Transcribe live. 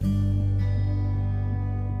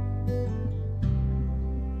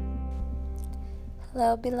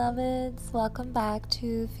Hello, beloveds. Welcome back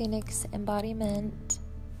to Phoenix Embodiment.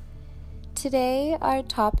 Today, our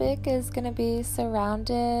topic is going to be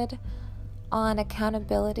surrounded on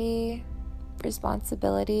accountability,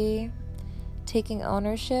 responsibility, taking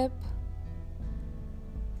ownership,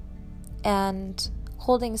 and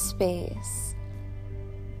holding space.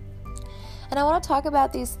 And I want to talk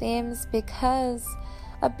about these themes because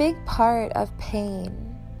a big part of pain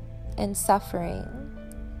and suffering,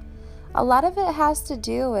 a lot of it has to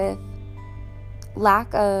do with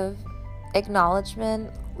lack of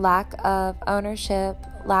acknowledgement, lack of ownership,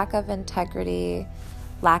 lack of integrity,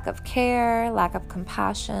 lack of care, lack of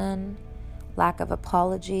compassion, lack of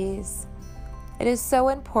apologies. It is so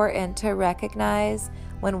important to recognize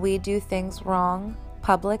when we do things wrong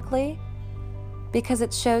publicly because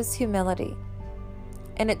it shows humility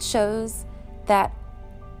and it shows that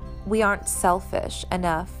we aren't selfish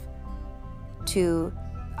enough to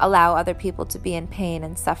allow other people to be in pain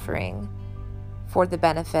and suffering for the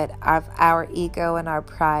benefit of our ego and our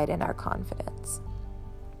pride and our confidence.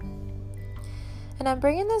 And I'm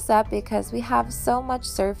bringing this up because we have so much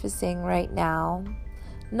surfacing right now.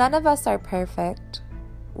 None of us are perfect.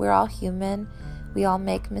 We're all human. We all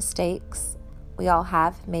make mistakes. We all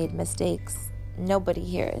have made mistakes. Nobody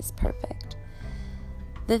here is perfect.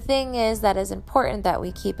 The thing is that is important that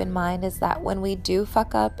we keep in mind is that when we do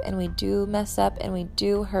fuck up and we do mess up and we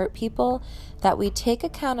do hurt people, that we take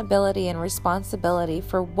accountability and responsibility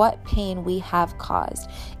for what pain we have caused,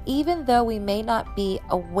 even though we may not be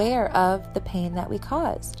aware of the pain that we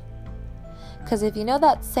caused. Because if you know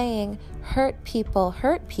that saying, hurt people,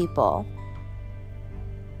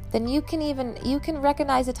 then you can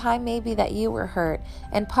recognize a time maybe that you were hurt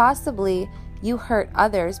and possibly you hurt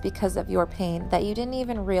others because of your pain that you didn't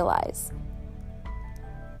even realize.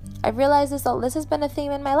 I've realized this has been a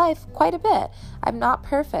theme in my life quite a bit. I'm not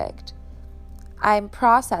perfect. I'm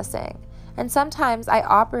processing. And sometimes I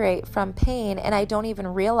operate from pain and I don't even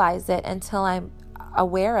realize it until I'm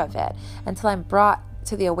aware of it, until I'm brought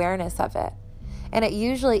to the awareness of it. And it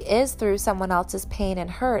usually is through someone else's pain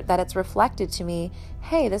and hurt that it's reflected to me,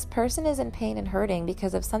 hey, this person is in pain and hurting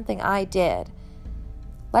because of something I did.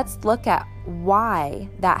 Let's look at why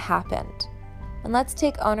that happened. And let's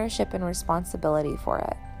take ownership and responsibility for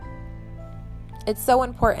it. It's so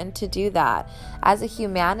important to do that as a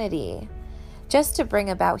humanity, just to bring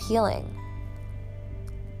about healing.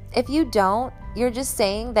 If you don't, you're just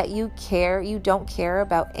saying that you don't care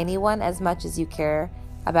about anyone as much as you care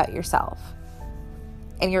about yourself.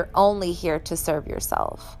 And you're only here to serve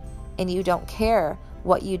yourself. And you don't care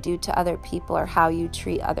what you do to other people or how you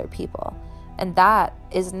treat other people. And that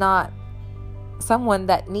is not someone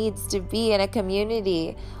that needs to be in a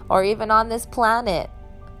community or even on this planet.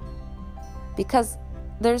 Because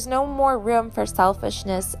there's no more room for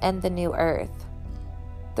selfishness in the new earth.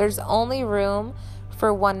 There's only room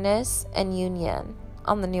for oneness and union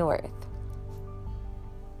on the new earth.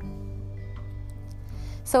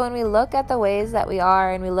 So when we look at the ways that we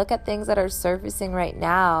are and we look at things that are surfacing right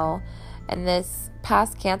now, and this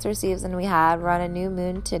past Cancer season we're on a new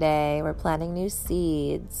moon today, we're planting new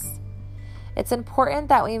seeds. It's important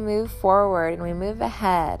that we move forward and we move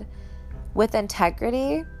ahead with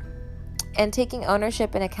integrity and taking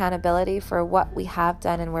ownership and accountability for what we have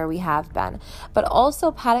done and where we have been, but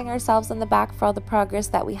also patting ourselves on the back for all the progress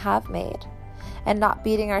that we have made and not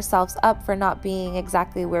beating ourselves up for not being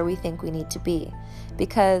exactly where we think we need to be.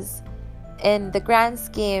 Because in the grand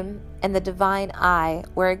scheme and the divine eye,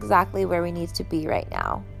 we're exactly where we need to be right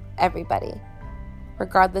now. Everybody.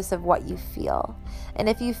 Regardless of what you feel. And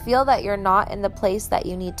if you feel that you're not in the place that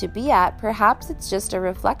you need to be at, perhaps it's just a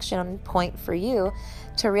reflection point for you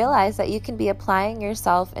to realize that you can be applying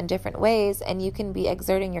yourself in different ways and you can be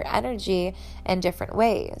exerting your energy in different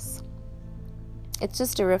ways. It's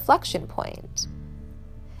just a reflection point.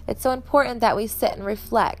 It's so important that we sit and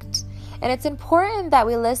reflect. And it's important that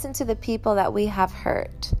we listen to the people that we have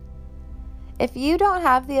hurt. If you don't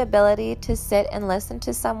have the ability to sit and listen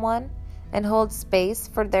to someone and hold space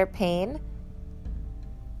for their pain,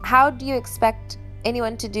 how do you expect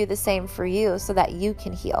anyone to do the same for you so that you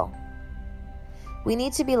can heal? We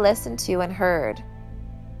need to be listened to and heard,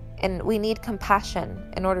 and we need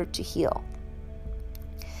compassion in order to heal.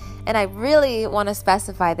 And I really want to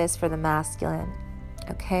specify this for the masculine,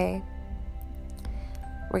 okay?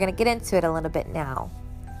 We're going to get into it a little bit now.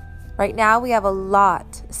 Right now, we have a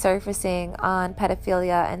lot surfacing on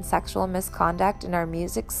pedophilia and sexual misconduct in our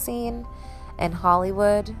music scene and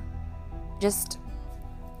Hollywood. Just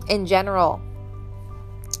in general,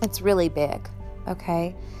 it's really big,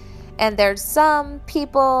 okay? And there's some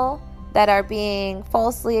people that are being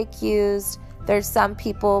falsely accused. There's some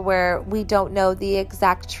people where we don't know the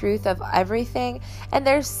exact truth of everything. And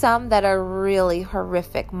there's some that are really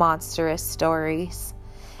horrific, monstrous stories.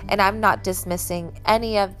 And I'm not dismissing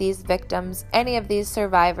any of these victims, any of these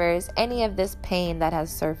survivors, any of this pain that has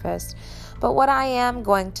surfaced. But what I am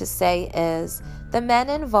going to say is the men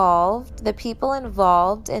involved, the people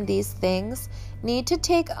involved in these things need to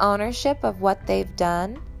take ownership of what they've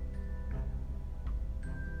done.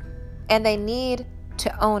 And they need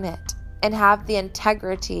to own it and have the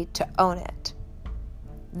integrity to own it.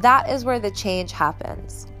 That is where the change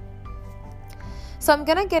happens. So I'm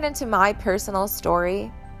going to get into my personal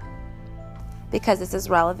story because this is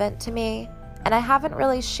relevant to me, and I haven't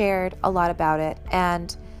really shared a lot about it,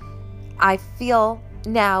 and I feel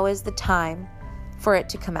now is the time for it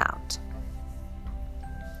to come out.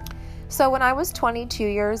 So when I was 22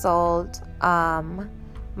 years old,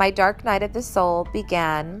 my dark night of the soul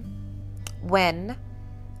began when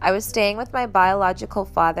I was staying with my biological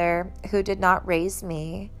father, who did not raise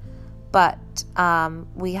me, but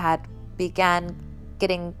we had began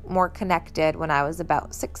getting more connected when I was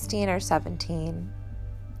about 16 or 17.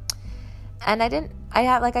 And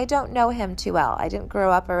I don't know him too well. I didn't grow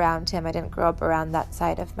up around him. I didn't grow up around that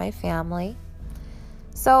side of my family.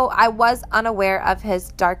 So I was unaware of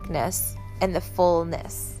his darkness and the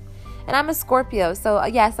fullness. And I'm a Scorpio, so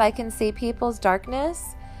yes, I can see people's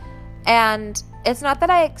darkness. And it's not that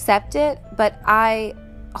I accept it, but I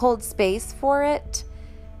hold space for it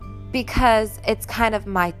because it's kind of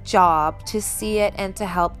my job to see it and to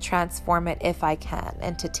help transform it if I can,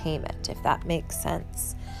 and to tame it, if that makes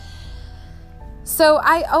sense. So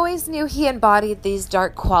I always knew he embodied these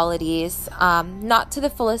dark qualities, not to the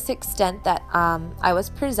fullest extent that I was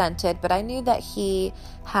presented, but I knew that he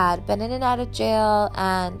had been in and out of jail,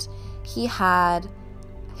 and he had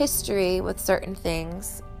history with certain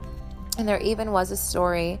things. And there even was a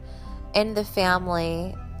story in the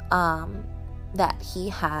family that he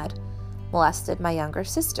had molested my younger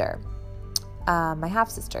sister, my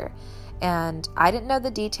half-sister. And I didn't know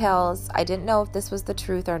the details. I didn't know if this was the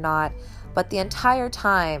truth or not. But the entire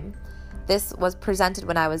time this was presented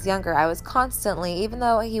when I was younger, I was constantly, even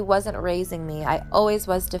though he wasn't raising me, I always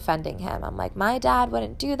was defending him. I'm like, my dad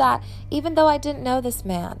wouldn't do that, even though I didn't know this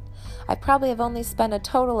man. I probably have only spent a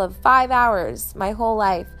total of 5 hours my whole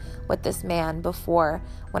life with this man before,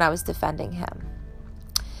 when I was defending him.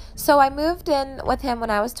 So I moved in with him when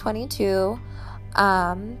I was 22,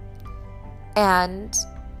 and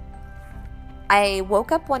I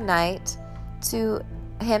woke up one night to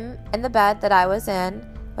him in the bed that I was in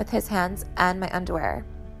with his hands and my underwear.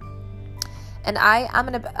 And I am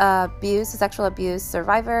a sexual abuse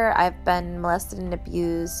survivor. I've been molested and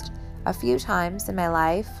abused a few times in my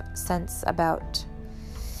life since about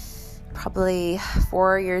probably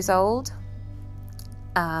 4 years old.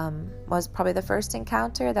 Was probably the first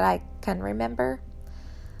encounter that I can remember.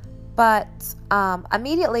 But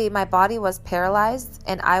immediately my body was paralyzed,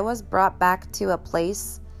 and I was brought back to a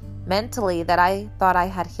place mentally that I thought I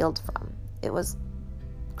had healed from. It was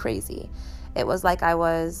crazy. It was like I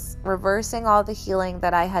was reversing all the healing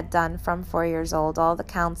that I had done from 4 years old, all the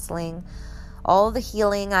counseling, all the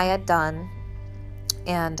healing I had done,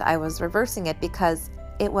 and I was reversing it because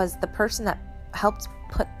it was the person that helped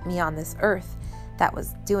put me on this earth that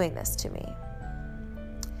was doing this to me.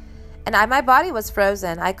 And my body was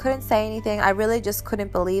frozen. I couldn't say anything. I really just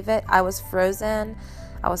couldn't believe it. I was frozen.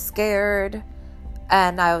 I was scared.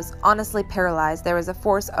 And I was honestly paralyzed. There was a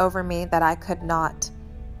force over me that I could not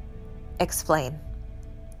explain.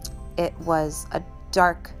 It was a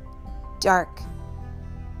dark, dark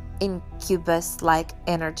incubus-like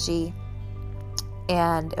energy.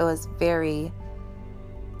 And it was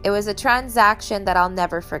a transaction that I'll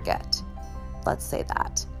never forget. Let's say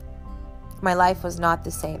that. My life was not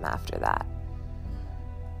the same after that.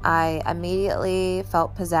 I immediately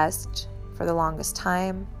felt possessed for the longest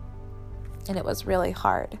time. And it was really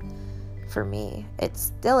hard for me. It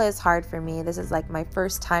still is hard for me. This is like my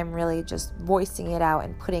first time really just voicing it out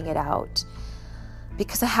and putting it out,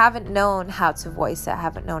 because I haven't known how to voice it. I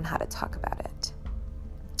haven't known how to talk about it.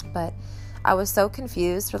 But I was so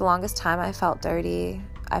confused for the longest time. I felt dirty.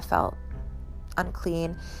 I felt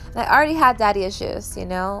unclean. And I already had daddy issues,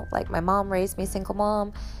 like my mom raised me, single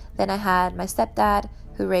mom. Then I had my stepdad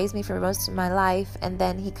who raised me for most of my life. And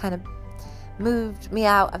then he kind of moved me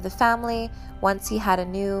out of the family once he had a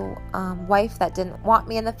new wife that didn't want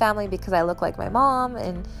me in the family because I look like my mom,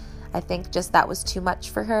 and I think just that was too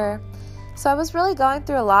much for her. So I was really going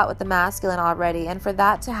through a lot with the masculine already, and for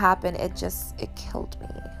that to happen, it killed me.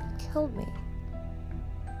 It killed me.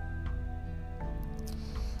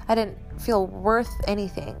 I didn't feel worth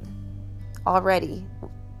anything. already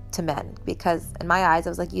to men, because in my eyes I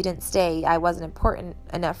was like, you didn't stay. I wasn't important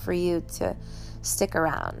enough for you to stick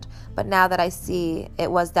around. But now that I see,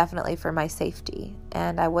 it was definitely for my safety,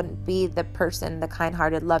 and I wouldn't be the person, the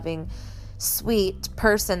kind-hearted, loving, sweet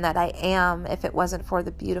person that I am if it wasn't for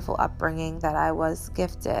the beautiful upbringing that I was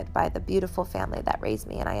gifted by the beautiful family that raised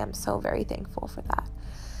me, and I am so very thankful for that.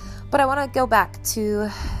 But I want to go back to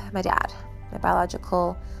my dad, my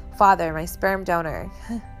biological father, my sperm donor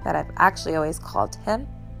that I've actually always called him.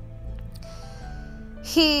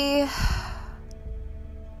 He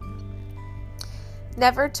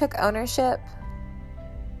never took ownership.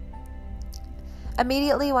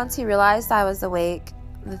 Immediately once he realized I was awake,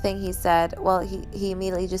 the thing he said, he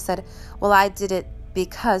immediately just said, well, I did it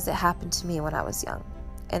because it happened to me when I was young.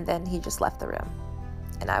 And then he just left the room.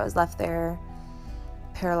 And I was left there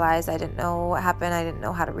paralyzed. I didn't know what happened. I didn't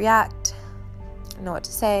know how to react. I didn't know what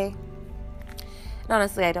to say. And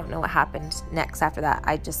honestly, I don't know what happened next after that.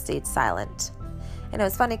 I just stayed silent. And it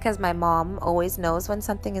was funny because my mom always knows when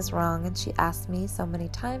something is wrong, and she asked me so many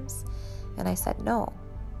times, and I said no.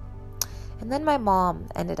 And then my mom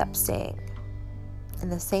ended up staying, and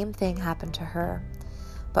the same thing happened to her.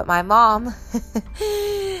 But my mom,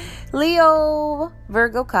 Leo,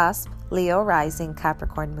 Virgo cusp, Leo rising,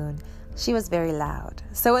 Capricorn moon, she was very loud.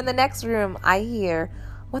 So in the next room, I hear,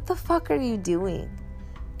 what the fuck are you doing?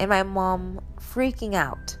 And my mom freaking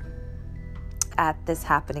out at this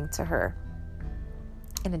happening to her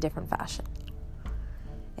in a different fashion.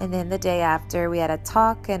 And then the day after, we had a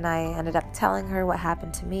talk, and I ended up telling her what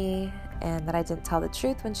happened to me and that I didn't tell the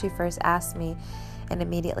truth when she first asked me. And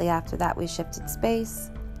immediately after that, we shifted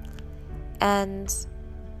space. And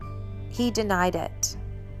he denied it.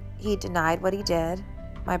 He denied what he did.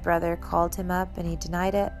 My brother called him up and he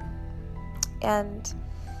denied it. And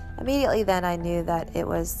immediately then I knew that it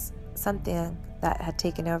was something that had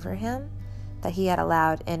taken over him, that he had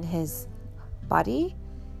allowed in his body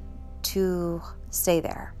to stay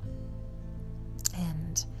there.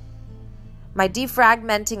 And my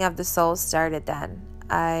defragmenting of the soul started then.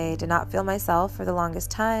 I did not feel myself for the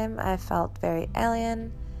longest time. I felt very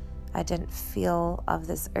alien. I didn't feel of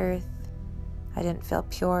this earth. I didn't feel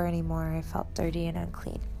pure anymore. I felt dirty and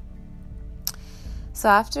unclean. So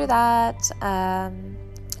after that, a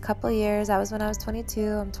couple of years, that was when I was 22.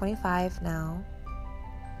 I'm 25 now.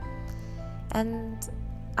 And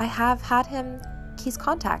I have had him, he's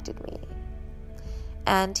contacted me.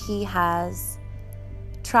 And he has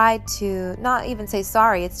tried to not even say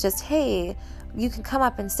sorry. It's just, hey, you can come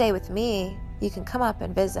up and stay with me. You can come up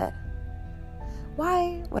and visit.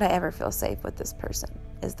 Why would I ever feel safe with this person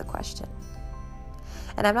is the question.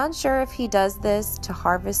 And I'm not sure if he does this to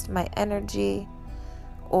harvest my energy,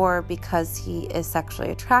 or because he is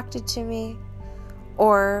sexually attracted to me,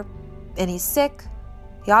 and he's sick.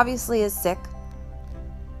 He obviously is sick.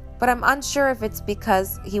 But I'm unsure if it's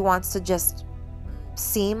because he wants to just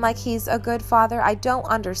seem like he's a good father. I don't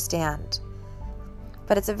understand.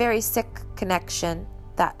 But it's a very sick connection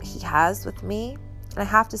that he has with me. And I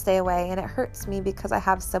have to stay away. And it hurts me because I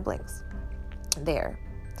have siblings there.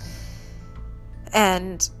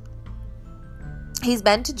 And he's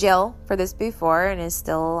been to jail for this before and is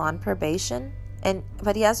still on probation.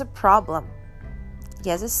 But he has a problem. He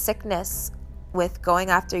has a sickness with going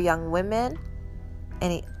after young women.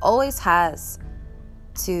 And he always has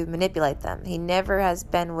to manipulate them. He never has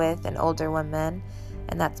been with an older woman.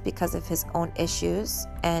 And that's because of his own issues.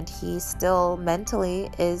 And he still mentally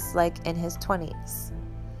is like in his 20s.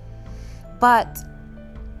 But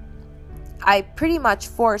I pretty much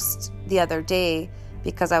forced the other day,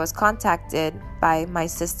 because I was contacted by my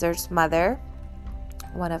sister's mother,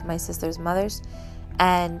 one of my sister's mothers,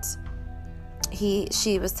 and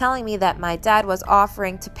she was telling me that my dad was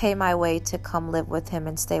offering to pay my way to come live with him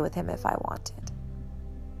and stay with him if I wanted.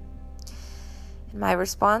 And my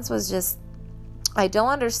response was just, I don't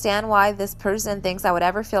understand why this person thinks I would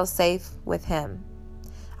ever feel safe with him.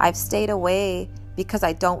 I've stayed away because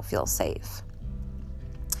I don't feel safe.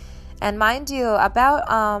 And mind you, about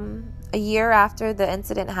a year after the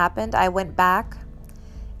incident happened, I went back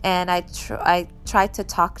and I tried to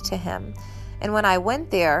talk to him. And when I went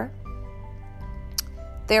there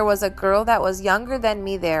was a girl that was younger than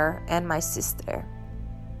me there and my sister.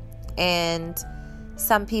 And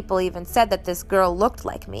some people even said that this girl looked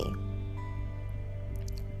like me.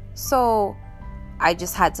 So I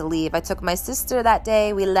just had to leave. I took my sister that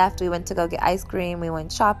day. We left. We went to go get ice cream. We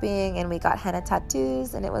went shopping and we got henna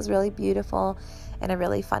tattoos, and it was really beautiful and a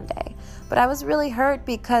really fun day. But I was really hurt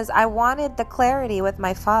because I wanted the clarity with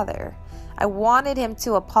my father. I wanted him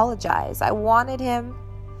to apologize. I wanted him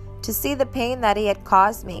to see the pain that he had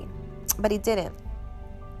caused me, but he didn't.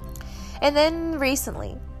 And then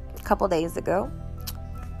recently, a couple days ago,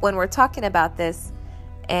 when we're talking about this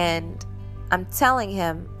and I'm telling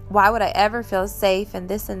him, why would I ever feel safe and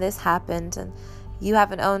this happened and you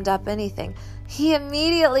haven't owned up anything? He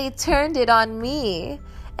immediately turned it on me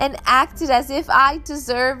and acted as if I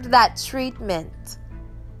deserved that treatment.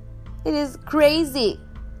 It is crazy.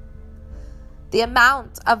 The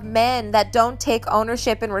amount of men that don't take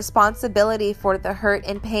ownership and responsibility for the hurt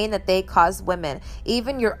and pain that they cause women,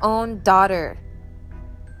 even your own daughter.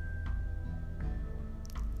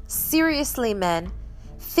 Seriously, men,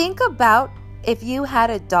 think about if you had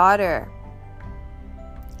a daughter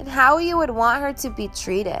and how you would want her to be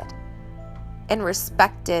treated and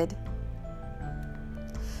respected.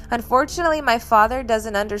 Unfortunately, my father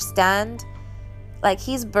doesn't understand. Like,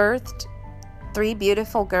 he's birthed 3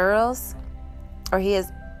 beautiful girls, or he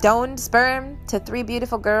has doned sperm to 3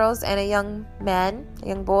 beautiful girls and a young man, a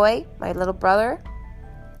young boy, my little brother.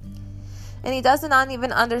 And he doesn't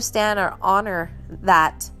even understand or honor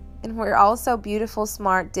that. And we're all so beautiful,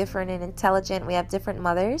 smart, different, and intelligent. We have different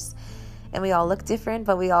mothers, and we all look different,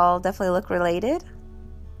 but we all definitely look related.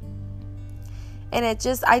 And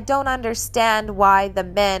I don't understand why the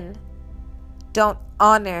men don't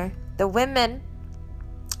honor the women.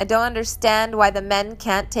 I don't understand why the men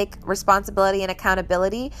can't take responsibility and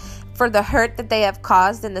accountability for the hurt that they have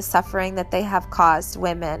caused and the suffering that they have caused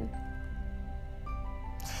women.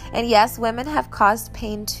 And yes, women have caused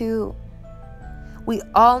pain too. We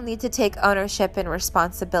all need to take ownership and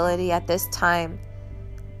responsibility at this time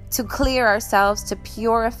to clear ourselves, to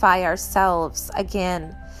purify ourselves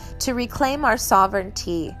again, to reclaim our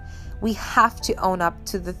sovereignty. We have to own up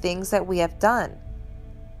to the things that we have done.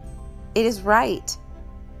 It is right.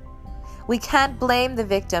 We can't blame the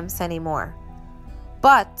victims anymore.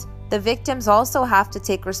 But the victims also have to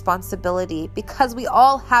take responsibility, because we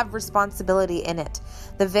all have responsibility in it.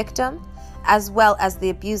 The victim as well as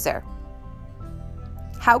the abuser.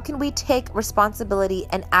 How can we take responsibility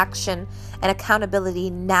and action and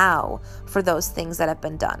accountability now for those things that have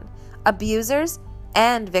been done? Abusers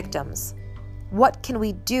and victims. What can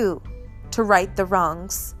we do to right the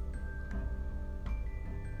wrongs?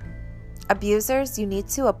 Abusers, you need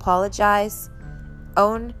to apologize,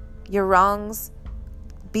 own your wrongs,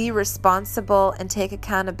 be responsible, and take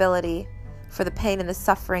accountability for the pain and the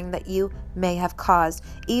suffering that you may have caused,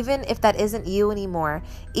 even if that isn't you anymore,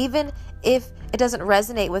 even if it doesn't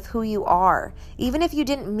resonate with who you are, even if you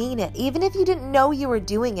didn't mean it, even if you didn't know you were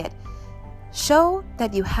doing it. Show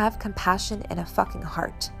that you have compassion and a fucking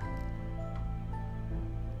heart.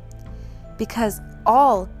 Because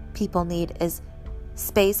all people need is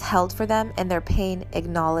space held for them and their pain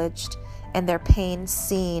acknowledged and their pain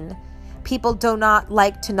seen. People do not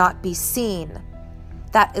like to not be seen.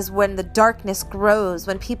 That is when the darkness grows,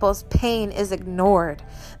 when people's pain is ignored.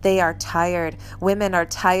 They are tired. Women are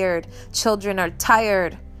tired. Children are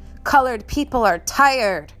tired. Colored people are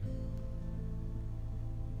tired.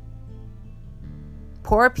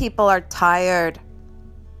 Poor people are tired.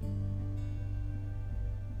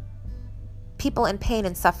 People in pain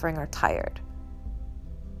and suffering are tired.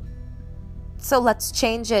 So let's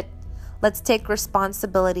change it. Let's take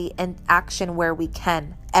responsibility and action where we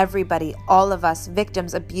can. Everybody, all of us,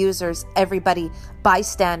 victims, abusers, everybody,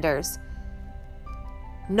 bystanders.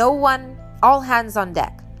 No one, all hands on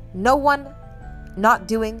deck. No one not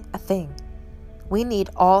doing a thing. We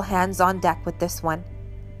need all hands on deck with this one.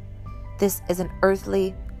 This is an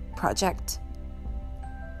earthly project.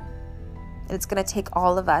 And it's going to take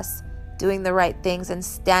all of us doing the right things and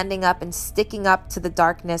standing up and sticking up to the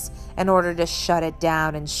darkness in order to shut it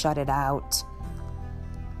down and shut it out.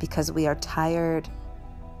 Because we are tired.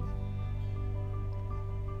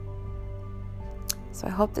 So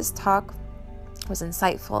I hope this talk was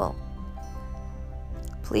insightful.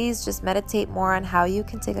 Please just meditate more on how you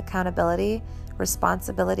can take accountability,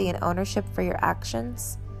 responsibility, and ownership for your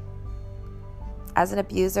actions as an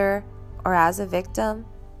abuser or as a victim,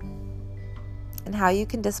 and how you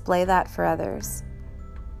can display that for others.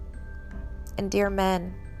 And dear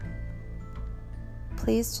men,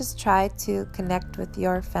 please just try to connect with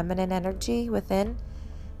your feminine energy within,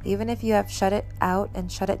 even if you have shut it out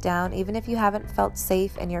and shut it down, even if you haven't felt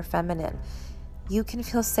safe in your feminine. You can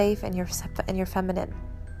feel safe in your feminine.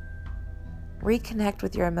 Reconnect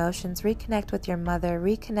with your emotions, reconnect with your mother,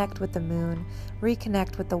 reconnect with the moon,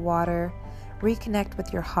 reconnect with the water, reconnect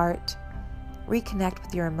with your heart, reconnect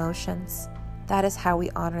with your emotions. That is how we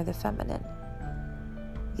honor the feminine.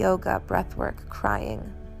 Yoga, breathwork,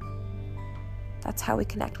 crying. That's how we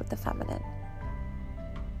connect with the feminine.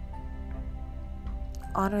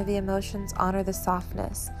 Honor the emotions, honor the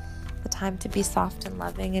softness. The time to be soft and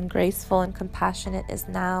loving and graceful and compassionate is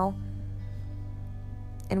now.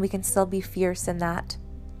 And we can still be fierce in that.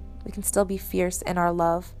 We can still be fierce in our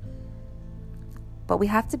love. But we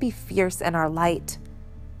have to be fierce in our light.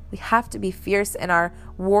 We have to be fierce in our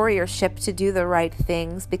warriorship to do the right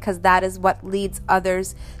things, because that is what leads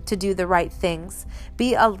others to do the right things.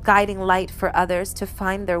 Be a guiding light for others to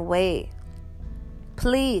find their way.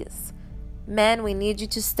 Please, men, we need you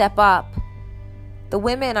to step up. The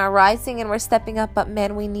women are rising and we're stepping up, but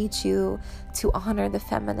men, we need you to honor the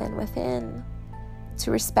feminine within,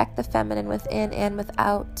 to respect the feminine within and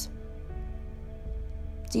without.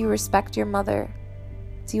 Do you respect your mother?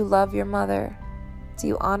 Do you love your mother? Do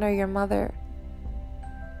you honor your mother?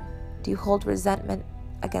 Do you hold resentment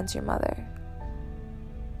against your mother?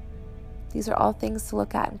 These are all things to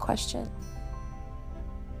look at and question.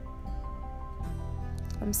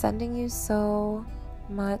 I'm sending you so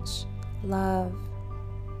much love.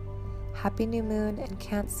 Happy new moon in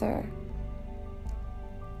Cancer.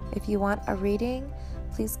 If you want a reading,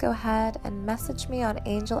 please go ahead and message me on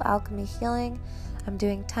Angel Alchemy Healing. I'm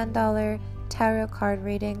doing $10 tarot card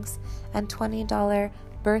readings and $20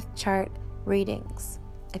 birth chart readings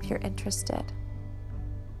if you're interested.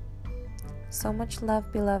 So much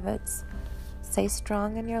love, beloveds. Stay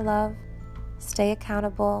strong in your love. Stay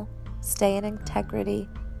accountable. Stay in integrity.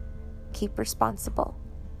 Keep responsible.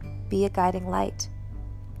 Be a guiding light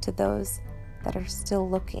to those that are still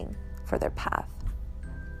looking for their path.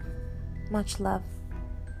 Much love.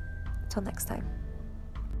 Till next time.